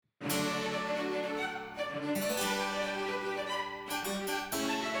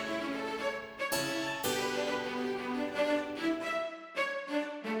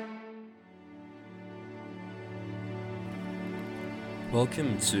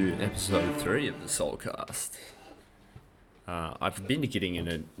Welcome to episode 3 of the Soulcast. I've been getting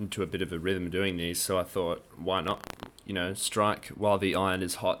into a bit of a rhythm doing these, so I thought, why not, strike while the iron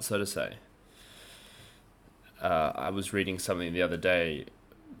is hot, so to say. I was reading something the other day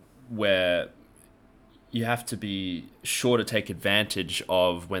where you have to be sure to take advantage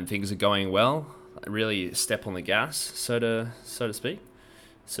of when things are going well, really step on the gas, so to speak.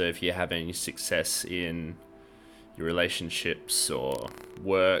 So if you have any success in your relationships or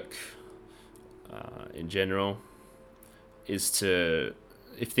work in general, is to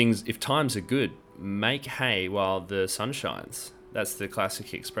if times are good, make hay while the sun shines. That's the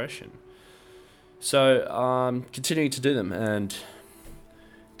classic expression. So continuing to do them, and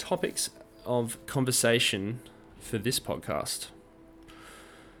topics of conversation for this podcast.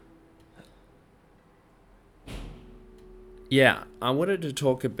 Yeah, I wanted to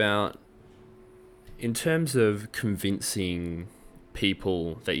talk about, in terms of convincing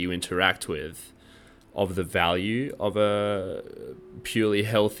people that you interact with of the value of a purely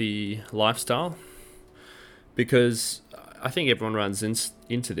healthy lifestyle. Because I think everyone runs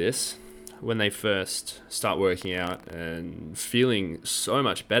into this when they first start working out and feeling so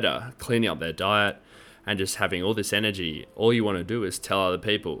much better, cleaning up their diet and just having all this energy. All you want to do is tell other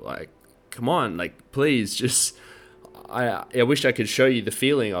people, like, come on, like, please just... I wish I could show you the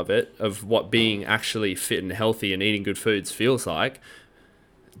feeling of it, of what being actually fit and healthy and eating good foods feels like,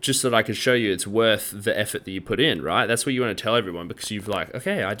 just so that I could show you it's worth the effort that you put in, right? That's what you want to tell everyone, because you've like,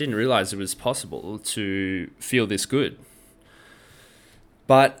 okay, I didn't realize it was possible to feel this good.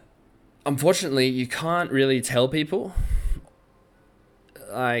 But unfortunately, you can't really tell people.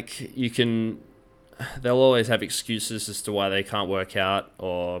 Like, they'll always have excuses as to why they can't work out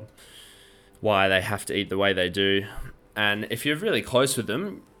or why they have to eat the way they do. And if you're really close with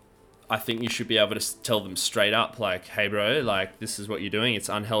them, I think you should be able to tell them straight up, like, hey bro, like, this is what you're doing. It's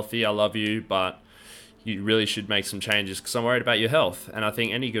unhealthy. I love you, but you really should make some changes because I'm worried about your health. And I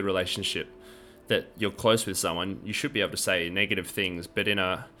think any good relationship that you're close with someone, you should be able to say negative things, but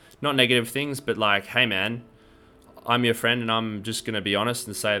not negative things, but like, hey man, I'm your friend and I'm just going to be honest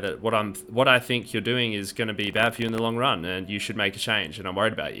and say that what I think you're doing is going to be bad for you in the long run and you should make a change and I'm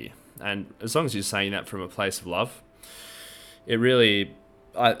worried about you. And as long as you're saying that from a place of love, it really,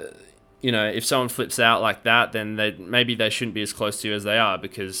 if someone flips out like that, then maybe they shouldn't be as close to you as they are,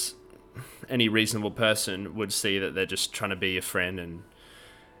 because any reasonable person would see that they're just trying to be your friend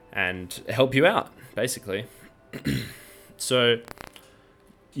and help you out, basically. So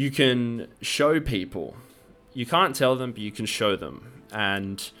you can show people. You can't tell them, but you can show them.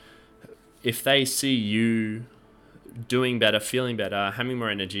 And if they see you doing better, feeling better, having more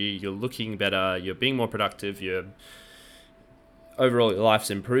energy, you're looking better, you're being more productive, overall your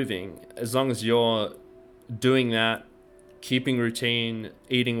life's improving, as long as you're doing that, keeping routine,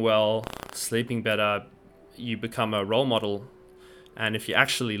 eating well, sleeping better, you become a role model. And if you're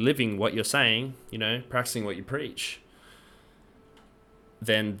actually living what you're saying, practicing what you preach,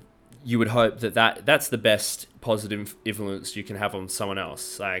 then you would hope that's the best positive influence you can have on someone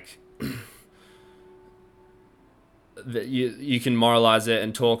else. Like, that you can moralize it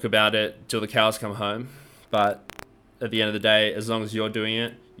and talk about it till the cows come home, but at the end of the day, as long as you're doing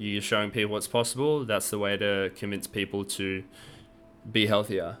it, you're showing people what's possible. That's the way to convince people to be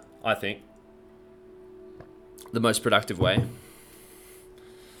healthier, I think. The most productive way.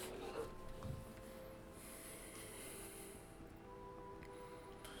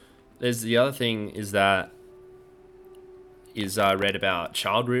 There's the other thing is I read about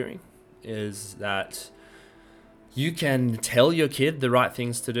child rearing, is that you can tell your kid the right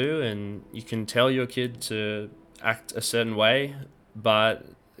things to do and you can tell your kid to act a certain way, but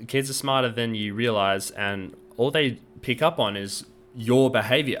kids are smarter than you realize, and all they pick up on is your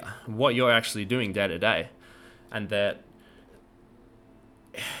behavior, what you're actually doing day to day, and that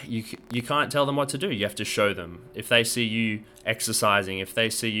you can't tell them what to do. You have to show them. If they see you exercising, if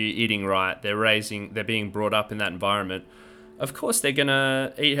they see you eating right, they're being brought up in that environment, of course they're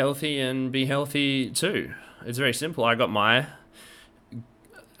gonna eat healthy and be healthy too. It's very simple. I got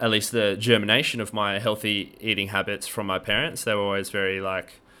at least the germination of my healthy eating habits from my parents. They were always very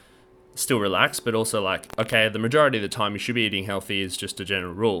still relaxed, but also okay, the majority of the time you should be eating healthy is just a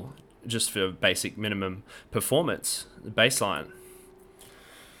general rule, just for basic minimum performance, baseline.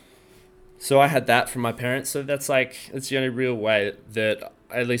 So I had that from my parents. So that's the only real way that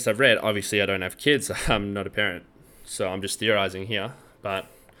at least I've read. Obviously I don't have kids. I'm not a parent. So I'm just theorizing here, but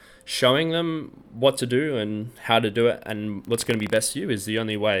showing them what to do and how to do it and what's going to be best for you is the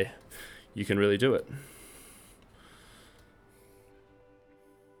only way you can really do it.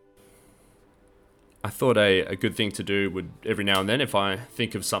 I thought a good thing to do would every now and then, if I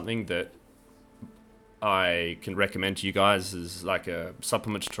think of something that I can recommend to you guys as like a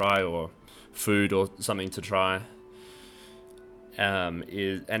supplement to try or food or something to try, and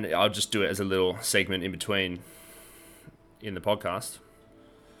I'll just do it as a little segment in between in the podcast.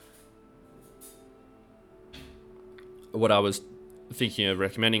 What I was thinking of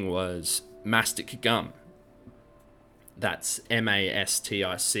recommending was mastic gum. That's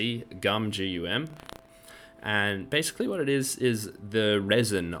MASTIC gum, GUM. And basically what it is the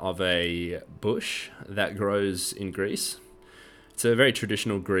resin of a bush that grows in Greece. It's a very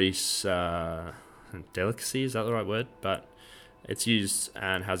traditional Greece delicacy, is that the right word? But it's used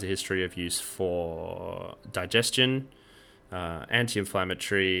and has a history of use for digestion,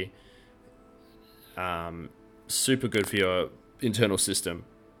 anti-inflammatory, super good for your internal system.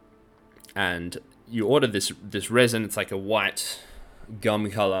 And you order this resin, it's like a white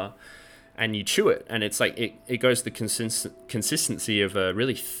gum color, and you chew it, and it's like it goes the consistency of a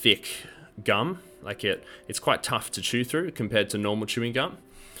really thick gum. Like it's quite tough to chew through compared to normal chewing gum,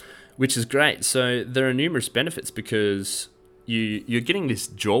 which is great. So there are numerous benefits because you're getting this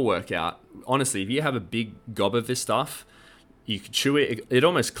jaw workout. Honestly, if you have a big gob of this stuff, you can chew it. It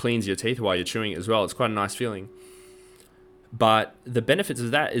almost cleans your teeth while you're chewing it as well. It's quite a nice feeling. But the benefits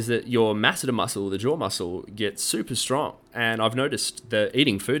of that is that your masseter muscle, the jaw muscle, gets super strong. And I've noticed that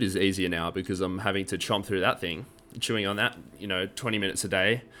eating food is easier now because I'm having to chomp through that thing, chewing on that, 20 minutes a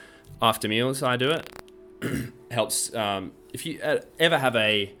day. After meals, I do it. Helps. If you ever have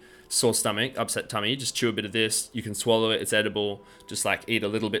a sore stomach, upset tummy, just chew a bit of this. You can swallow it. It's edible. Just like eat a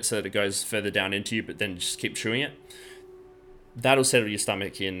little bit so that it goes further down into you, but then just keep chewing it. That'll settle your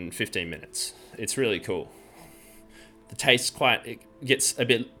stomach in 15 minutes. It's really cool. The taste it gets a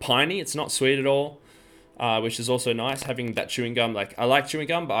bit piney. It's not sweet at all, which is also nice. Having that chewing gum, I like chewing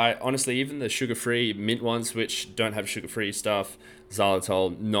gum, but I honestly, even the sugar-free mint ones, which don't have sugar-free stuff,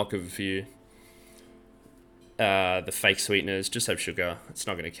 xylitol, not good for you. The fake sweeteners just have sugar. It's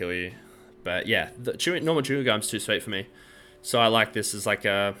not going to kill you. But yeah, the normal chewing gum's too sweet for me. So I like this as like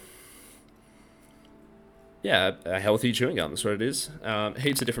a healthy chewing gum. That's what it is.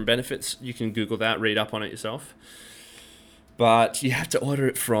 Heaps of different benefits. You can Google that, read up on it yourself. But you have to order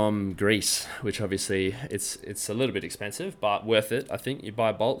it from Greece, which obviously it's a little bit expensive, but worth it. I think you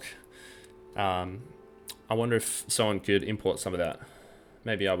buy bulk. I wonder if someone could import some of that.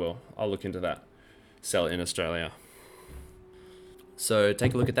 Maybe I will. I'll look into that. Sell it in Australia. So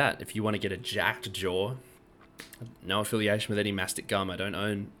take a look at that. If you want to get a jacked jaw, no affiliation with any mastic gum. I don't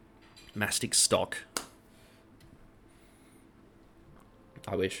own mastic stock.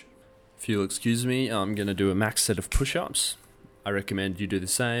 I wish. If you'll excuse me, I'm going to do a max set of push-ups. I recommend you do the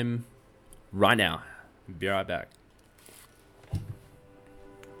same right now. Be right back.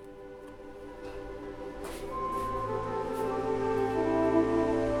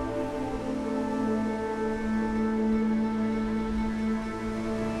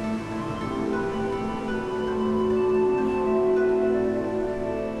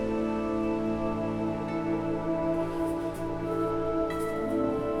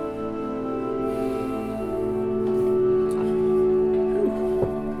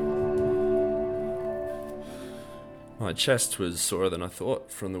 My chest was sorer than I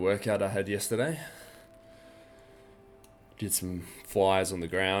thought from the workout I had yesterday. Did some flies on the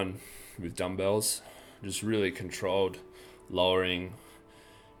ground with dumbbells. Just really controlled lowering,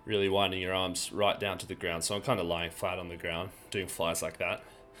 really winding your arms right down to the ground. So I'm kind of lying flat on the ground, doing flies like that.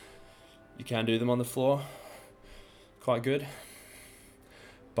 You can do them on the floor. Quite good.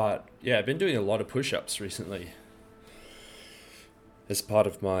 But yeah, I've been doing a lot of push-ups recently as part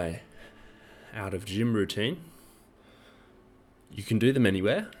of my out of gym routine. You can do them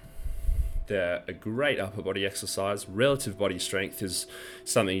anywhere. They're a great upper body exercise. Relative body strength is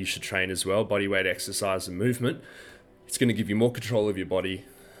something you should train as well. Body weight exercise and movement. It's going to give you more control of your body,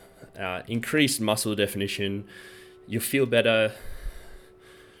 increased muscle definition. You'll feel better.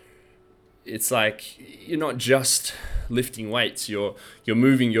 It's like you're not just lifting weights. You're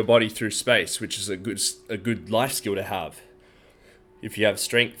moving your body through space, which is a good life skill to have. If you have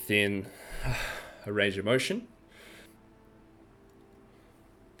strength in a range of motion,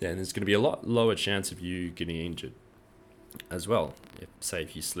 then there's going to be a lot lower chance of you getting injured as well.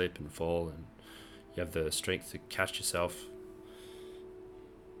 If you slip and fall and you have the strength to catch yourself.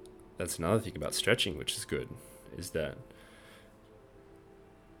 That's another thing about stretching, which is good, is that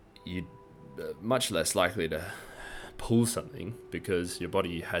you're much less likely to pull something because your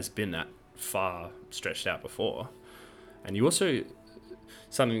body has been that far stretched out before. And you also,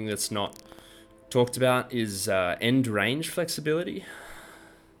 something that's not talked about is end range flexibility.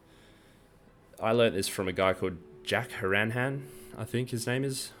 I learned this from a guy called Jack Haranhan, I think his name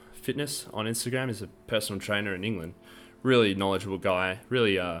is, Fitness on Instagram. He's a personal trainer in England. Really knowledgeable guy.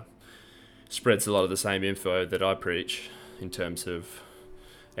 Really spreads a lot of the same info that I preach in terms of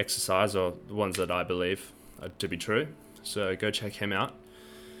exercise, or the ones that I believe to be true. So go check him out.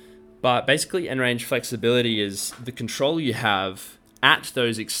 But basically, end range flexibility is the control you have at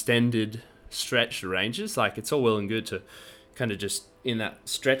those extended stretch ranges. Like, it's all well and good to kind of just in that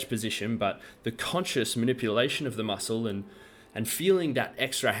stretch position, but the conscious manipulation of the muscle and feeling that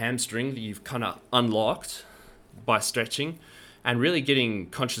extra hamstring that you've kind of unlocked by stretching, and really getting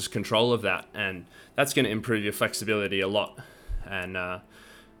conscious control of that. And that's going to improve your flexibility a lot and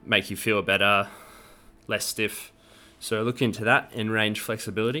make you feel better, less stiff. So look into that, end range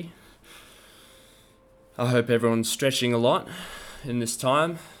flexibility. I hope everyone's stretching a lot in this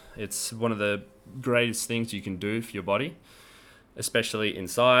time. It's one of the greatest things you can do for your body, especially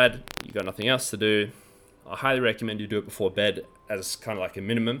inside. You got nothing else to do. I highly recommend you do it before bed as kind of like a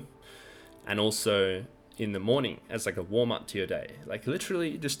minimum, and also in the morning as like a warm up to your day. Like,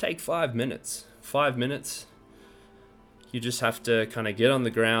 literally just take 5 minutes. 5 minutes. You just have to kind of get on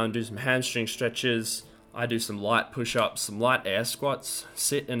the ground, do some hamstring stretches. I do some light push-ups, some light air squats,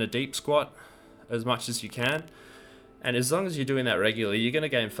 sit in a deep squat as much as you can. And as long as you're doing that regularly, you're going to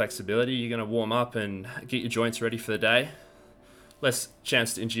gain flexibility. You're going to warm up and get your joints ready for the day. Less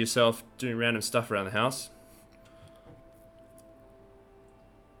chance to injure yourself doing random stuff around the house.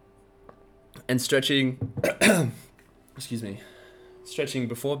 And stretching, excuse me, stretching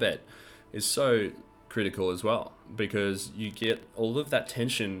before bed is so critical as well, because you get all of that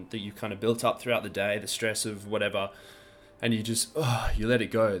tension that you kind of built up throughout the day, the stress of whatever, and you just, you let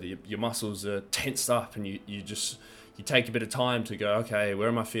it go. Your muscles are tensed up, and you take a bit of time to go, okay, where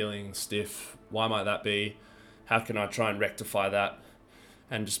am I feeling stiff? Why might that be? How can I try and rectify that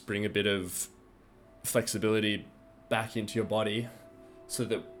and just bring a bit of flexibility back into your body, so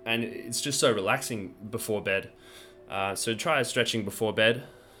that, and it's just so relaxing before bed. So try stretching before bed.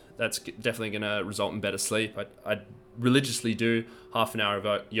 That's definitely going to result in better sleep. I religiously do half an hour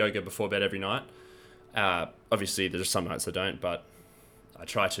of yoga before bed every night. Obviously, there's some nights I don't, but I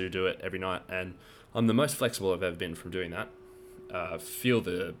try to do it every night, and I'm the most flexible I've ever been from doing that. Feel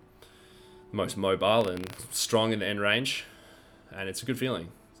the most mobile and strong in the end range, and it's a good feeling.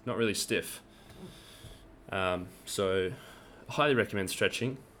 It's not really stiff. So I highly recommend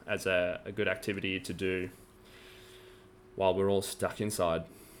stretching as a good activity to do while we're all stuck inside.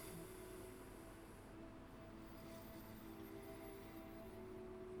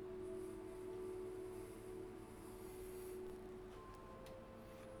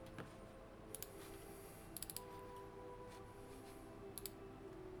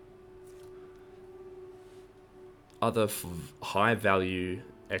 Other high value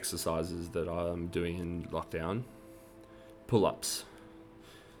exercises that I'm doing in lockdown: pull-ups.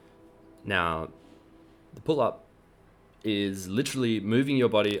 Now, the pull-up is literally moving your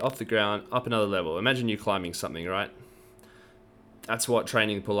body off the ground up another level. Imagine you climbing something, right? That's what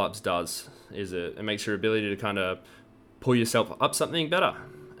training pull-ups does. It makes your ability to kind of pull yourself up something better.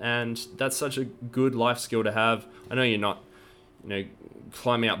 And that's such a good life skill to have. I know you're not,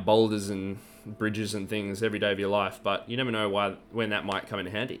 climbing up boulders and bridges and things every day of your life, but you never know when that might come in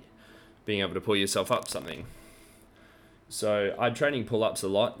handy, being able to pull yourself up something. So I'm training pull-ups a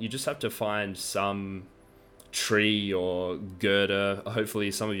lot. You just have to find some tree or girder. Hopefully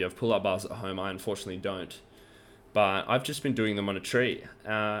some of you have pull-up bars at home. I unfortunately don't, but I've just been doing them on a tree.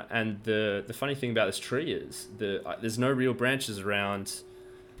 And the funny thing about this tree is there's no real branches around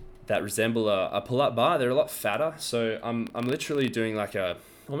that resemble a pull-up bar. They're a lot fatter. So I'm literally doing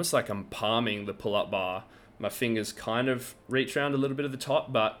almost like I'm palming the pull-up bar. My fingers kind of reach around a little bit of the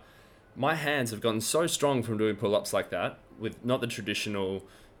top, but my hands have gotten so strong from doing pull-ups like that, with not the traditional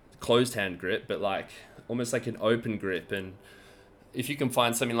closed hand grip, but almost like an open grip. And if you can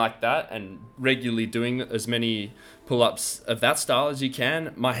find something like that and regularly doing as many pull-ups of that style as you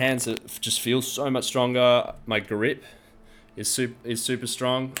can, my hands just feel so much stronger. My grip is super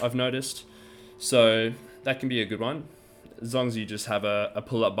strong, I've noticed. So that can be a good one. As long as you just have a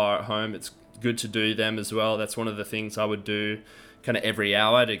pull-up bar at home, it's good to do them as well. That's one of the things I would do kind of every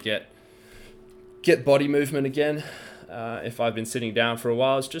hour to get body movement again. If I've been sitting down for a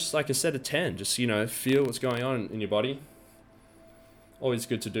while, it's just like a set of 10. Just, feel what's going on in your body. Always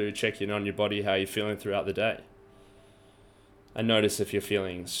good to do, check in on your body, how you're feeling throughout the day. And notice if you're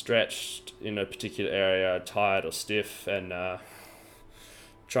feeling stretched in a particular area, tired or stiff, and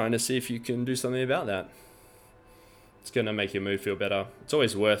trying to see if you can do something about that. It's going to make your mood feel better. It's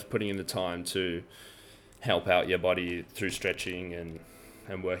always worth putting in the time to help out your body through stretching and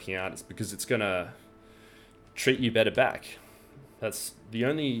and working out is because it's going to treat you better back. That's the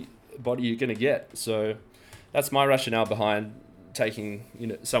only body you're going to get. So that's my rationale behind taking,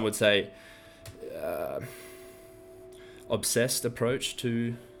 some would say, obsessed approach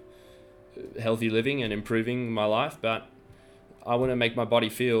to healthy living and improving my life. But I want to make my body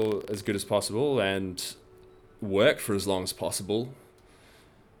feel as good as possible and work for as long as possible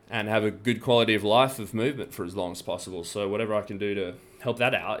and have a good quality of life of movement for as long as possible. So whatever I can do to help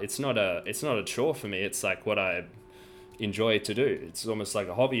that out, it's not a chore for me. It's like what I enjoy to do. It's almost like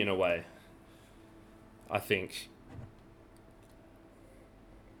a hobby in a way, I think.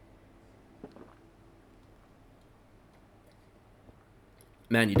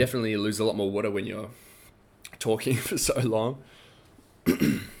 Man, you definitely lose a lot more water when you're talking for so long.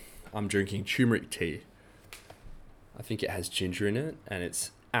 I'm drinking turmeric tea. I think it has ginger in it, and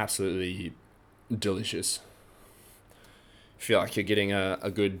it's absolutely delicious. I feel like you're getting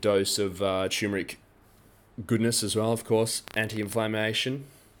a good dose of turmeric goodness as well, of course, anti-inflammation.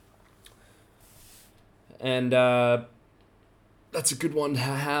 And that's a good one to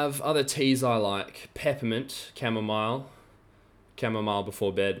have. Other teas I like: peppermint, chamomile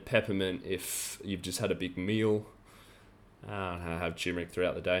before bed, peppermint if you've just had a big meal. I have turmeric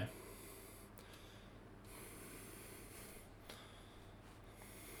throughout the day.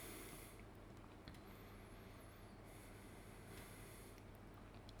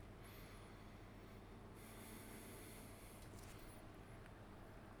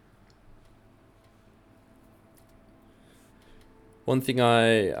 One thing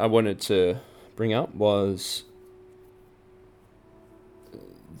I wanted to bring up was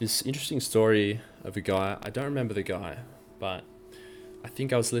this interesting story of a guy. I don't remember the guy, but I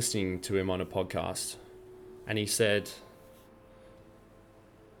think I was listening to him on a podcast, and he said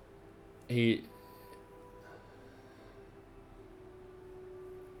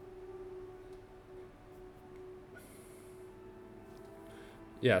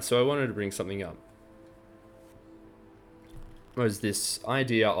so I wanted to bring something up. Was this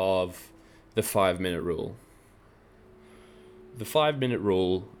idea of the 5-minute rule. The 5-minute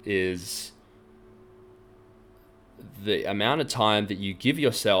rule is the amount of time that you give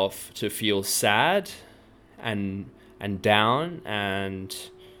yourself to feel sad and down and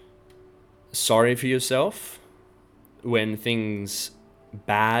sorry for yourself when things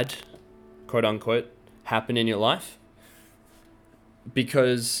bad, quote unquote, happen in your life.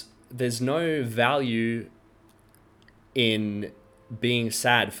 Because there's no value in being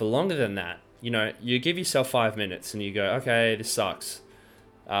sad for longer than that. You give yourself 5 minutes and you go, okay, this sucks.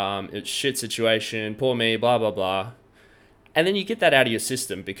 It's shit situation, poor me, blah, blah, blah. And then you get that out of your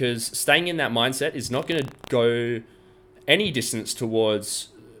system, because staying in that mindset is not going to go any distance towards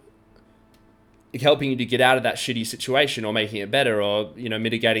helping you to get out of that shitty situation or making it better or,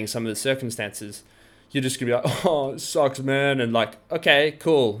 mitigating some of the circumstances. You're just going to be like, oh, it sucks, man. And like, okay,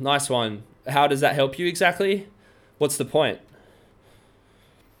 cool, nice one. How does that help you exactly? What's the point?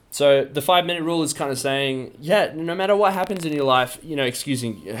 So the 5-minute rule is kind of saying, no matter what happens in your life,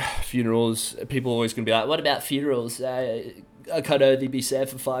 excusing funerals, people are always going to be like, what about funerals? I can't only be sad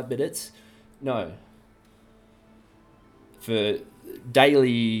for 5 minutes. No. For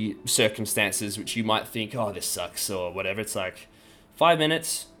daily circumstances, which you might think, oh, this sucks or whatever, it's like 5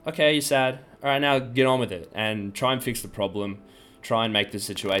 minutes. Okay, you're sad. All right, now get on with it and try and fix the problem. Try and make the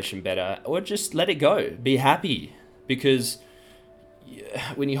situation better, or just let it go. Be happy, because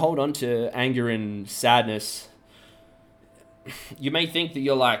when you hold on to anger and sadness, you may think that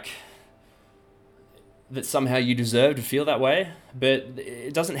you're like, that somehow you deserve to feel that way, but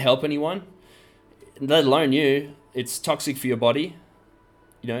it doesn't help anyone, let alone you. It's toxic for your body.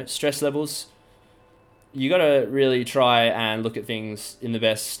 Stress levels. You got to really try and look at things in the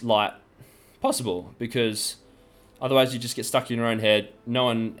best light possible, because otherwise you just get stuck in your own head. No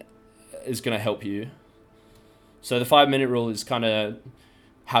one is going to help you. So the 5-minute rule is kind of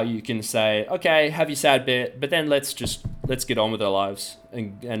how you can say, okay, have your sad bit, but then let's get on with our lives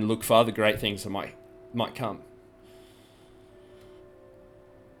and look for other great things that might come.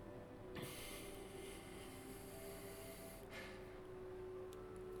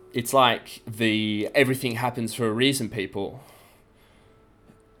 It's like the everything happens for a reason people.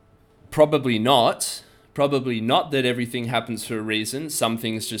 Probably not that everything happens for a reason. Some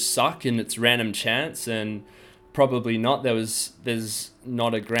things just suck and it's random chance, and probably not there's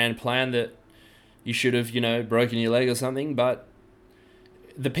not a grand plan that you should have, broken your leg or something. But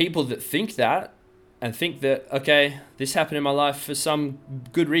the people that think that, and think that, okay, this happened in my life for some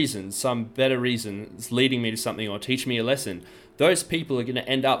good reason, some better reason, it's leading me to something or teach me a lesson, those people are going to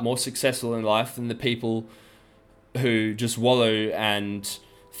end up more successful in life than the people who just wallow and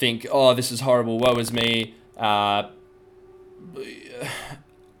think, oh, this is horrible, woe is me,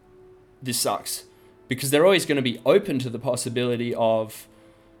 this sucks. Because they're always going to be open to the possibility of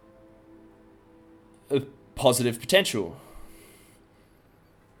a positive potential.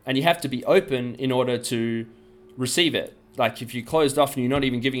 And you have to be open in order to receive it. Like if you're closed off and you're not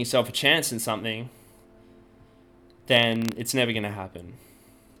even giving yourself a chance in something, then it's never going to happen.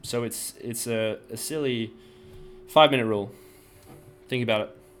 So it's a silly 5-minute rule. Think about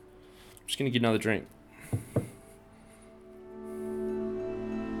it. I'm just going to get another drink.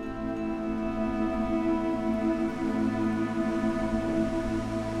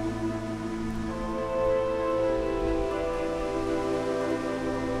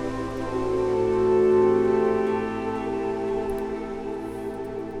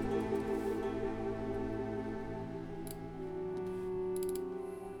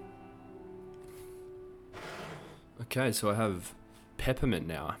 Okay, so I have peppermint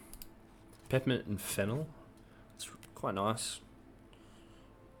now. Peppermint and fennel. It's quite nice.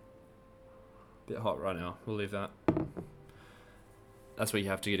 Bit hot right now. We'll leave that. That's what you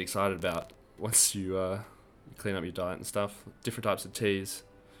have to get excited about once you clean up your diet and stuff. Different types of teas.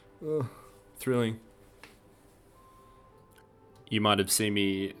 Oh, thrilling. You might have seen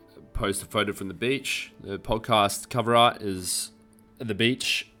me post a photo from the beach. The podcast cover art is at the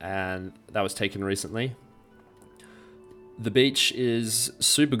beach, and that was taken recently. The beach is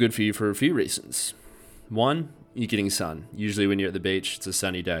super good for you for a few reasons. One, you're getting sun. Usually when you're at the beach, it's a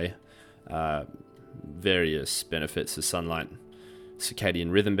sunny day. Various benefits of sunlight.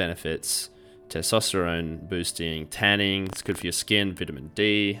 Circadian rhythm benefits, testosterone boosting, tanning. It's good for your skin, vitamin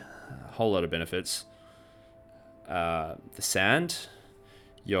D, a whole lot of benefits. The sand,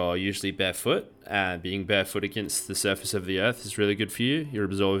 you're usually barefoot. Being barefoot against the surface of the earth is really good for you. You're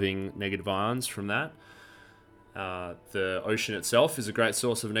absorbing negative ions from that. The ocean itself is a great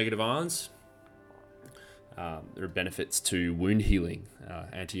source of negative ions. There are benefits to wound healing,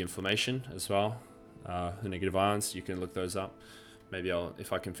 anti-inflammation as well. The negative ions, you can look those up. Maybe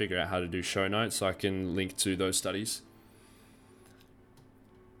if I can figure out how to do show notes, I can link to those studies.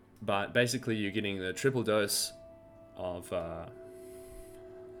 But basically, you're getting the triple dose of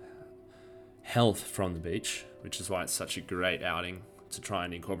health from the beach, which is why it's such a great outing to try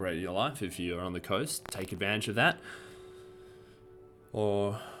and incorporate in your life. If you're on the coast, take advantage of that.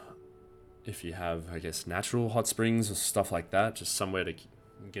 Or if you have, I guess, natural hot springs or stuff like that, just somewhere to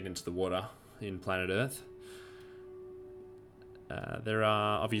get into the water in planet Earth. There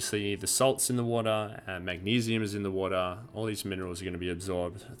are obviously the salts in the water, and magnesium is in the water. All these minerals are going to be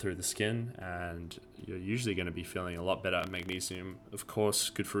absorbed through the skin, and you're usually going to be feeling a lot better. Magnesium, of course,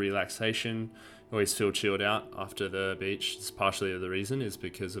 good for relaxation. You always feel chilled out after the beach. It's partially the reason is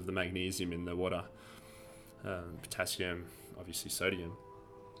because of the magnesium in the water. Potassium, obviously sodium.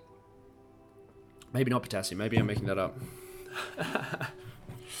 Maybe not potassium. Maybe I'm making that up.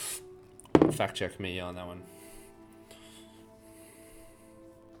 Fact check me on that one.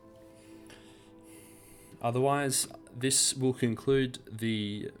 Otherwise, this will conclude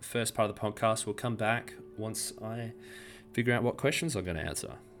the first part of the podcast. We'll come back once I figure out what questions I'm going to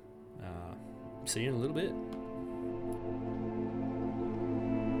answer. See you in a little bit.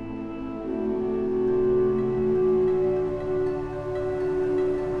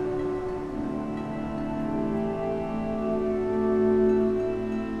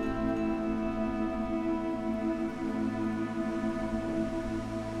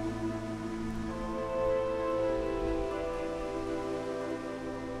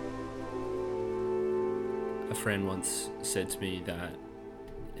 A friend once said to me that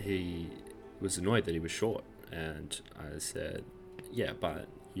he was annoyed that he was short, and I said, yeah, but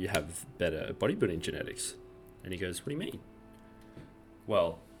you have better bodybuilding genetics. And he goes, what do you mean?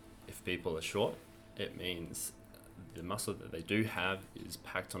 Well, if people are short, it means the muscle that they do have is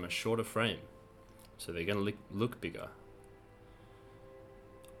packed on a shorter frame, so they're going to look bigger.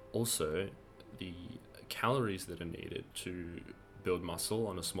 Also, the calories that are needed to build muscle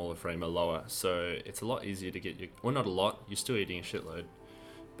on a smaller frame are lower, so it's a lot easier to get not a lot, you're still eating a shitload,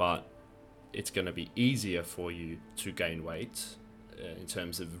 but it's going to be easier for you to gain weight in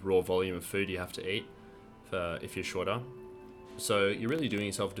terms of raw volume of food you have to eat if you're shorter. So you're really doing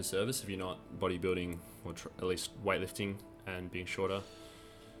yourself a disservice if you're not bodybuilding or at least weightlifting and being shorter.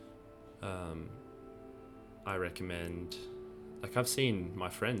 I recommend, like I've seen my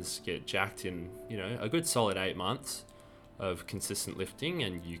friends get jacked in, a good solid 8 months of consistent lifting,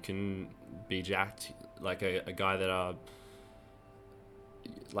 and you can be jacked like a guy that are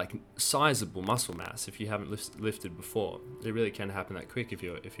like sizable muscle mass if you haven't lifted before. It really can happen that quick if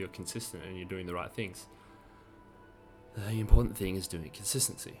you're consistent and you're doing the right things. The important thing is doing it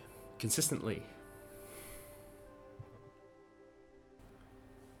consistently.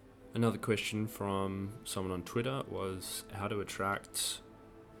 Another question from someone on Twitter was how to attract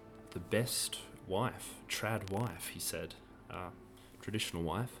the best wife, trad wife, he said. Traditional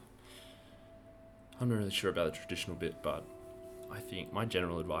wife. I'm not really sure about the traditional bit, but I think my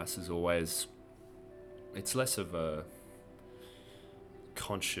general advice is always, it's less of a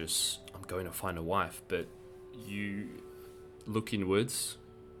conscious, I'm going to find a wife, but you look inwards,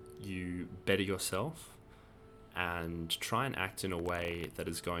 you better yourself, and try and act in a way that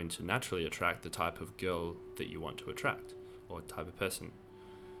is going to naturally attract the type of girl that you want to attract, or type of person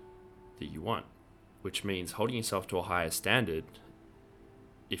that you want, which means holding yourself to a higher standard.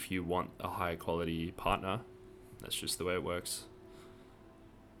 If you want a higher quality partner, that's just the way it works.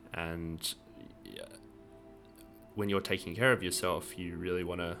 And when you're taking care of yourself, you really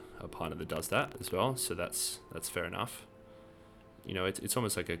want a partner that does that as well. So that's fair enough. You know, it's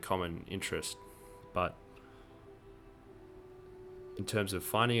almost like a common interest. But in terms of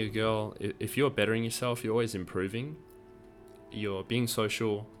finding a girl, if you're bettering yourself, you're always improving. You're being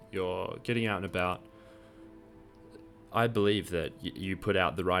social, you're getting out and about. I believe that you put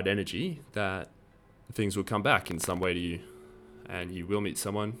out the right energy, that things will come back in some way to you. And you will meet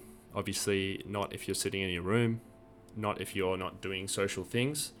someone. Obviously, not if you're sitting in your room, not if you're not doing social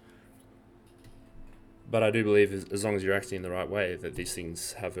things. But I do believe as long as you're acting in the right way, that these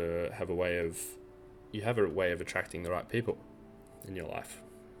things have a way of attracting the right people in your life.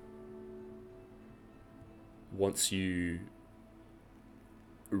 Once you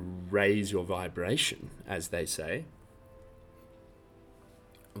raise your vibration, as they say,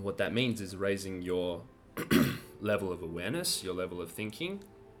 what that means is raising your level of awareness, your level of thinking.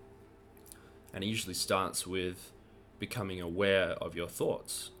 And it usually starts with becoming aware of your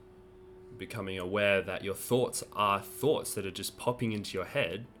thoughts. Becoming aware that your thoughts are thoughts that are just popping into your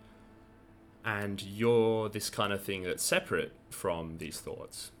head, and you're this kind of thing that's separate from these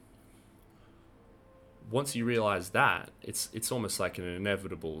thoughts. Once you realize that, it's almost like an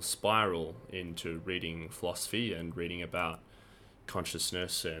inevitable spiral into reading philosophy and reading about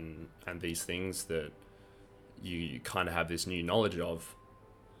consciousness and these things that you kind of have this new knowledge of.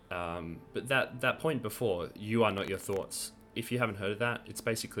 But that point before, you are not your thoughts. If you haven't heard of that, it's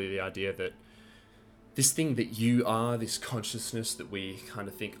basically the idea that this thing that you are, this consciousness that we kind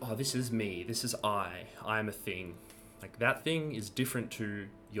of think, oh, this is me, this is I am a thing. Like that thing is different to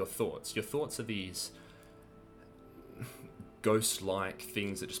your thoughts. Your thoughts are these ghost-like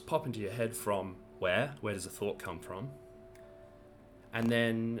things that just pop into your head from where? Where does a thought come from? And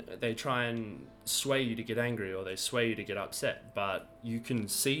then they try and sway you to get angry, or they sway you to get upset. But you can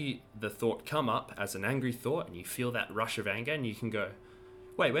see the thought come up as an angry thought, and you feel that rush of anger, and you can go,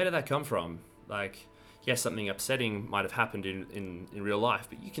 wait, where did that come from? Like, yes, something upsetting might have happened in real life,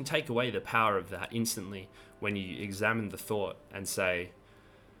 but you can take away the power of that instantly when you examine the thought and say,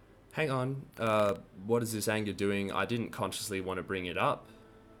 hang on, what is this anger doing? I didn't consciously want to bring it up.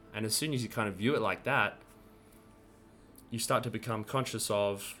 And as soon as you kind of view it like that, you start to become conscious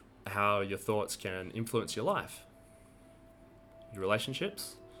of how your thoughts can influence your life, your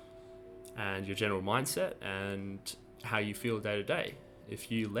relationships, and your general mindset, and how you feel day to day. If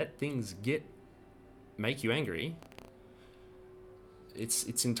you let things make you angry,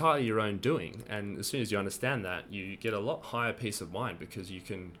 it's entirely your own doing. And as soon as you understand that, you get a lot higher peace of mind, because you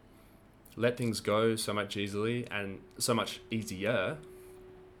can let things go so much easily and so much easier.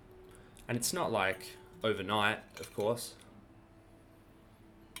 And it's not like overnight, of course.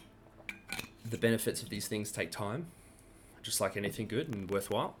 The benefits of these things take time, just like anything good and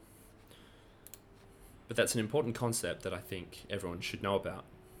worthwhile. But that's an important concept that I think everyone should know about,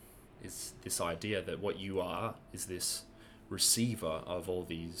 is this idea that what you are is this receiver of all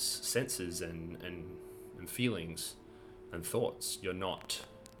these senses and feelings and thoughts. You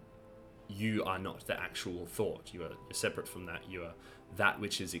are not the actual thought. You're separate from that. You are that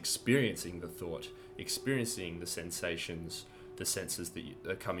which is experiencing the thought, experiencing the sensations, the senses that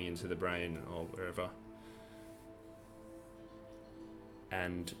are coming into the brain or wherever.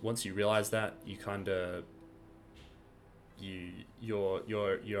 And once you realize that, you kind of you're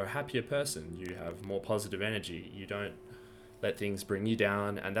a happier person. You have more positive energy. You don't let things bring you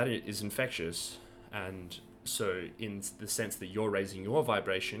down, and that is infectious. And so in the sense that you're raising your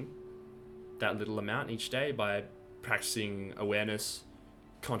vibration that little amount each day by practicing awareness,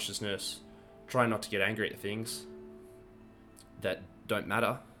 consciousness, try not to get angry at things that don't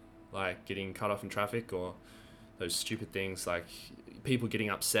matter, like getting cut off in traffic, or those stupid things like people getting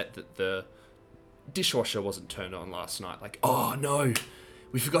upset that the dishwasher wasn't turned on last night. Like, oh no,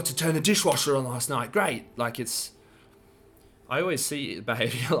 we forgot to turn the dishwasher on last night. Great. Like, it's I always see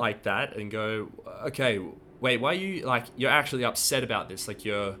behavior like that and go, okay, wait, why are you like, you're actually upset about this? Like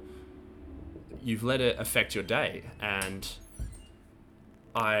you've let it affect your day. And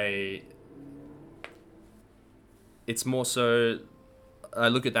I, it's more so, I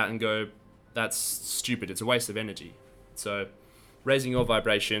look at that and go, that's stupid. It's a waste of energy. So raising your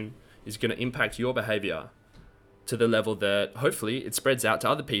vibration is going to impact your behavior to the level that hopefully it spreads out to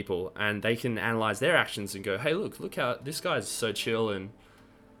other people and they can analyze their actions and go, hey, look how this guy's so chill and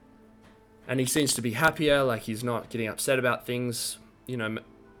he seems to be happier. Like he's not getting upset about things. You know,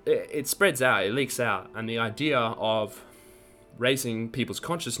 it spreads out, it leaks out. And the idea of raising people's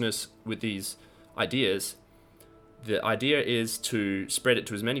consciousness with these ideas, the idea is to spread it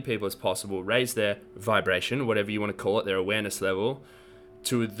to as many people as possible, raise their vibration, whatever you want to call it, their awareness level,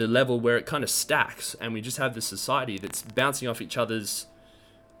 to the level where it kind of stacks, and we just have this society that's bouncing off each other's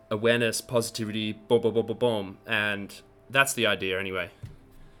awareness, positivity, boom, boom, boom, boom, boom. And that's the idea anyway.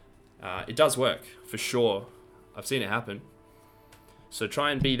 It does work, for sure. I've seen it happen. So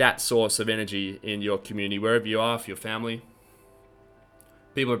try and be that source of energy in your community, wherever you are, for your family.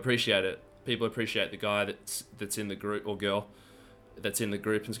 People appreciate it. People appreciate the guy that's in the group, or girl that's in the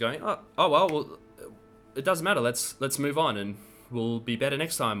group, and's going, well, it doesn't matter. Let's move on, and we'll be better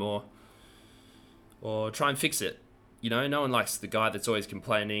next time, or try and fix it. You know, no one likes the guy that's always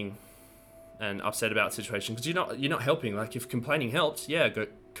complaining and upset about situations, because you're not helping. Like if complaining helps, yeah, go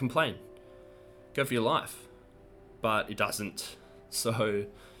complain, go for your life, but it doesn't. So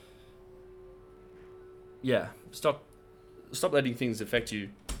yeah, stop letting things affect you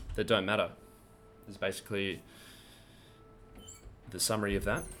that don't matter. Is basically the summary of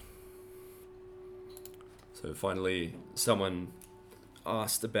that. So finally, someone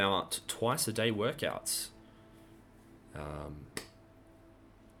asked about twice a day workouts.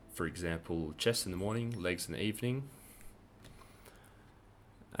 For example, chest in the morning, legs in the evening.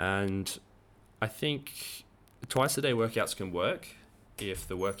 And I think twice a day workouts can work if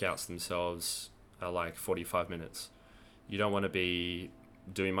the workouts themselves are like 45 minutes. You don't want to be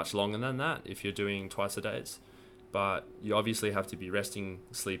doing much longer than that if you're doing twice a days. But you obviously have to be resting,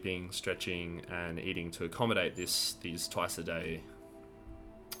 sleeping, stretching, and eating to accommodate these twice a day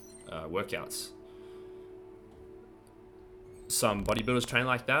workouts. Some bodybuilders train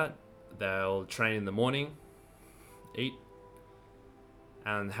like that. They'll train in the morning, eat,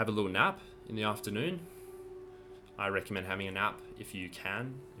 and have a little nap in the afternoon. I recommend having a nap if you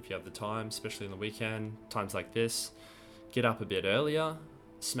can, if you have the time, especially on the weekend, times like this. Get up a bit earlier,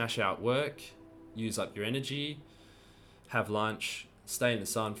 smash out work, use up your energy, have lunch, stay in the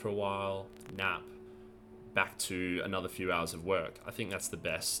sun for a while, nap, back to another few hours of work. I think that's the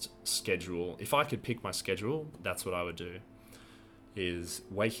best schedule. If I could pick my schedule, that's what I would do. Is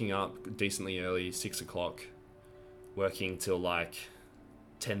waking up decently early, 6 o'clock, working till like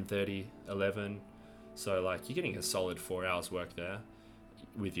 10:30, 11. So like you're getting a solid 4 hours work there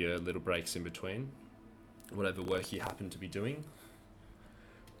with your little breaks in between, whatever work you happen to be doing.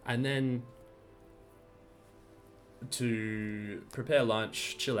 And then to prepare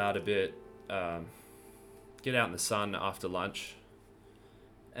lunch, chill out a bit, get out in the sun after lunch,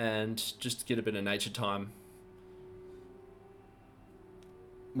 and just get a bit of nature time.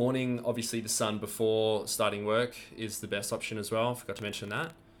 Morning, obviously the sun before starting work is the best option as well. Forgot to mention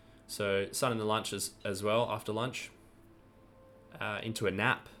that. So sun in the lunch as well, after lunch. Into a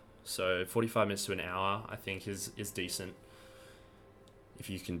nap. So 45 minutes to an hour, I think is decent if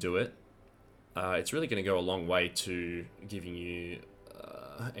you can do it. It's really going to go a long way to giving you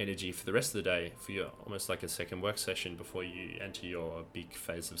energy for the rest of the day, for your almost like a second work session before you enter your big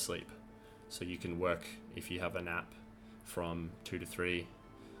phase of sleep. So you can work if you have a nap from 2 to 3.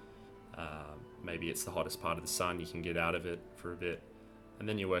 Maybe it's the hottest part of the sun, you can get out of it for a bit, and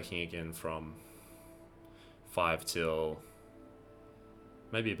then you're working again from 5 till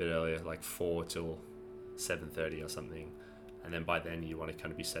maybe a bit earlier, like 4 till 7:30 or something, and then by then you want to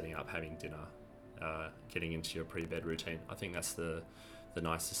kind of be setting up, having dinner, getting into your pre-bed routine. I think that's the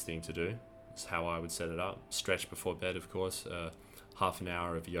nicest thing to do. It's how I would set it up. Stretch before bed, of course. Half an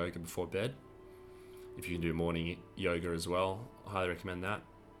hour of yoga before bed. If you can do morning yoga as well, I highly recommend that.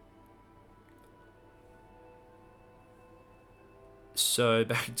 So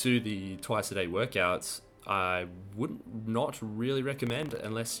back to the twice a day workouts, I would not really recommend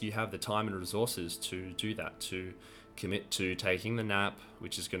unless you have the time and resources to do that, to commit to taking the nap,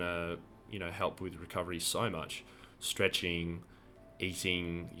 which is going to, help with recovery so much. Stretching,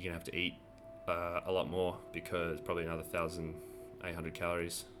 eating, you're going to have to eat a lot more, because probably another 1,800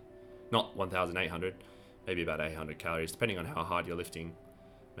 calories. Not 1,800, maybe about 800 calories, depending on how hard you're lifting,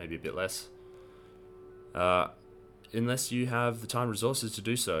 maybe a bit less. unless you have the time and resources to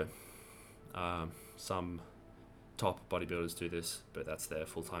do so. Some top bodybuilders do this, but that's their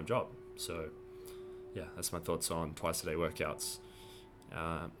full-time job. So yeah, that's my thoughts on twice a day workouts.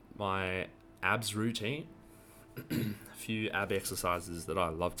 My abs routine, a few ab exercises that I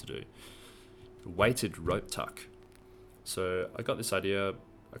love to do. Weighted rope tuck. So I got this idea,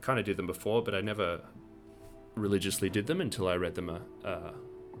 I kind of did them before, but I never religiously did them until I read them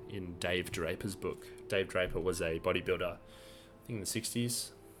in Dave Draper's book. Dave Draper was a bodybuilder, I think in the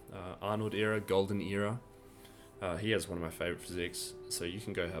 60s, Arnold era, golden era. He has one of my favorite physiques, so you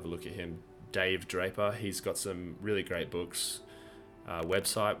can go have a look at him. Dave Draper, he's got some really great books,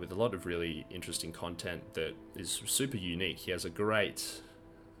 website with a lot of really interesting content that is super unique. He has a great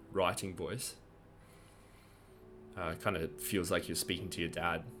writing voice. Kind of feels like you're speaking to your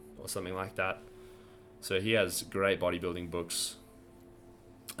dad or something like that. So he has great bodybuilding books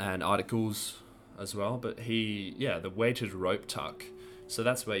and articles as well. But the weighted rope tuck. So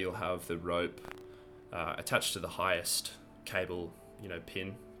that's where you'll have the rope attached to the highest cable,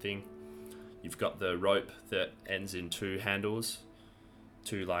 pin thing. You've got the rope that ends in two handles,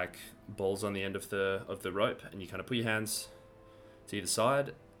 two like balls on the end of the rope, and you kind of put your hands to either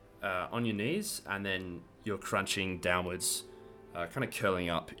side on your knees, and then you're crunching downwards, kind of curling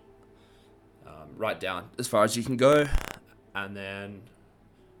up right down as far as you can go, and then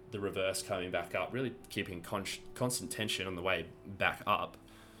the reverse coming back up, really keeping constant tension on the way back up.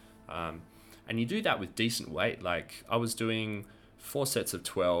 And you do that with decent weight. Like I was doing 4 sets of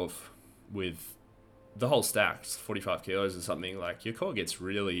 12 with the whole stack, 45 kilos or something. Like your core gets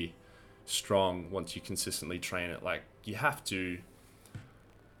really strong once you consistently train it. Like you have to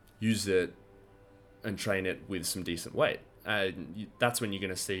use it and train it with some decent weight. And that's when you're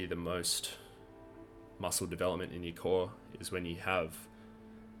going to see the most muscle development in your core, is when you have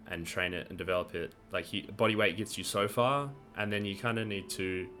and train it and develop it. Like body weight gets you so far, and then you kind of need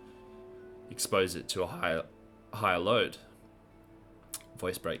to expose it to a higher load.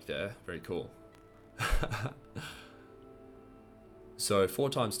 Voice break there, very cool. So 4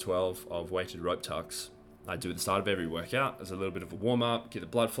 times 12 of weighted rope tucks I do at the start of every workout as a little bit of a warm up, get the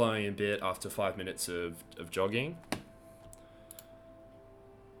blood flowing a bit after 5 minutes of jogging.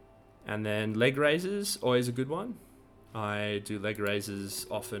 And then leg raises, always a good one. I do leg raises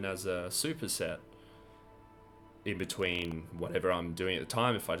often as a superset in between whatever I'm doing at the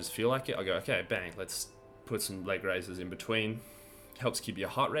time. If I just feel like it, I'll go, okay, bang, let's put some leg raises in between. Helps keep your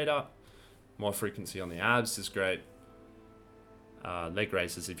heart rate up. More frequency on the abs is great. Leg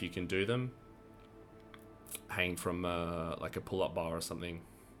raises, if you can do them, hanging from like a pull-up bar or something.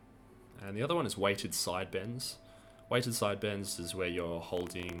 And the other one is weighted side bends. Weighted side bends is where you're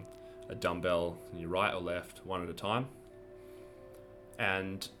holding a dumbbell in your right or left, one at a time.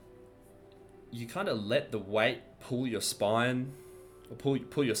 And you kind of let the weight pull your spine, or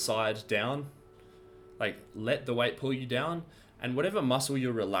pull your side down. Like let the weight pull you down, and whatever muscle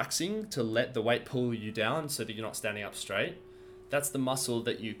you're relaxing to let the weight pull you down so that you're not standing up straight, that's the muscle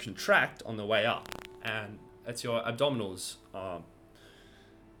that you contract on the way up. And it's your abdominals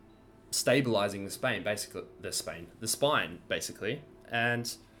stabilizing the spine, basically.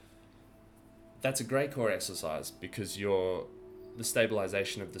 And that's a great core exercise because the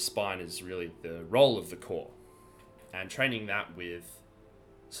stabilization of the spine is really the role of the core. And training that with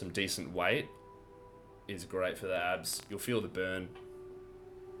some decent weight is great for the abs. You'll feel the burn.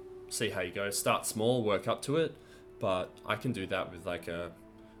 See how you go. Start small, work up to it. But I can do that with like a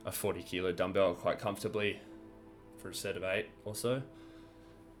 40 kilo dumbbell quite comfortably for a set of 8 or so.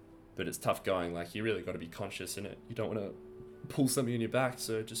 But it's tough going. Like you really got to be conscious in it. You don't want to pull something in your back.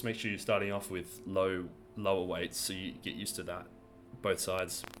 So just make sure you're starting off with lower weights so you get used to that. Both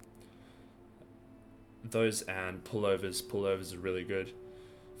sides. Those and pullovers. Pullovers are really good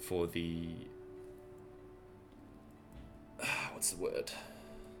for the what's the word?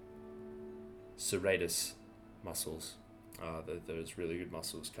 Serratus muscles. Those really good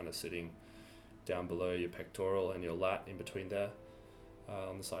muscles kind of sitting down below your pectoral and your lat, in between there,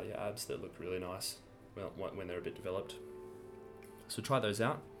 on the side of your abs, that look really nice when they're a bit developed. So try those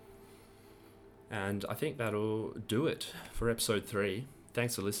out. And I think that'll do it for episode 3.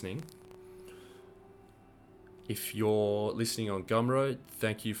 Thanks for listening. If you're listening on Gumroad,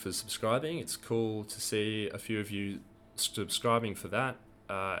 thank you for subscribing. It's cool to see a few of you subscribing for that.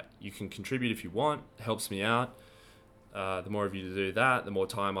 You can contribute if you want. It helps me out. The more of you to do that, the more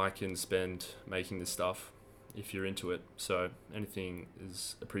time I can spend making this stuff if you're into it. So anything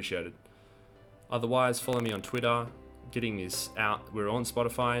is appreciated. Otherwise, follow me on Twitter. Getting this out. We're on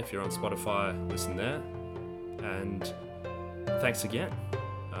Spotify. If you're on Spotify, listen there. And thanks again.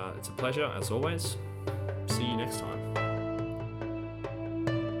 It's a pleasure, as always. See see you next time.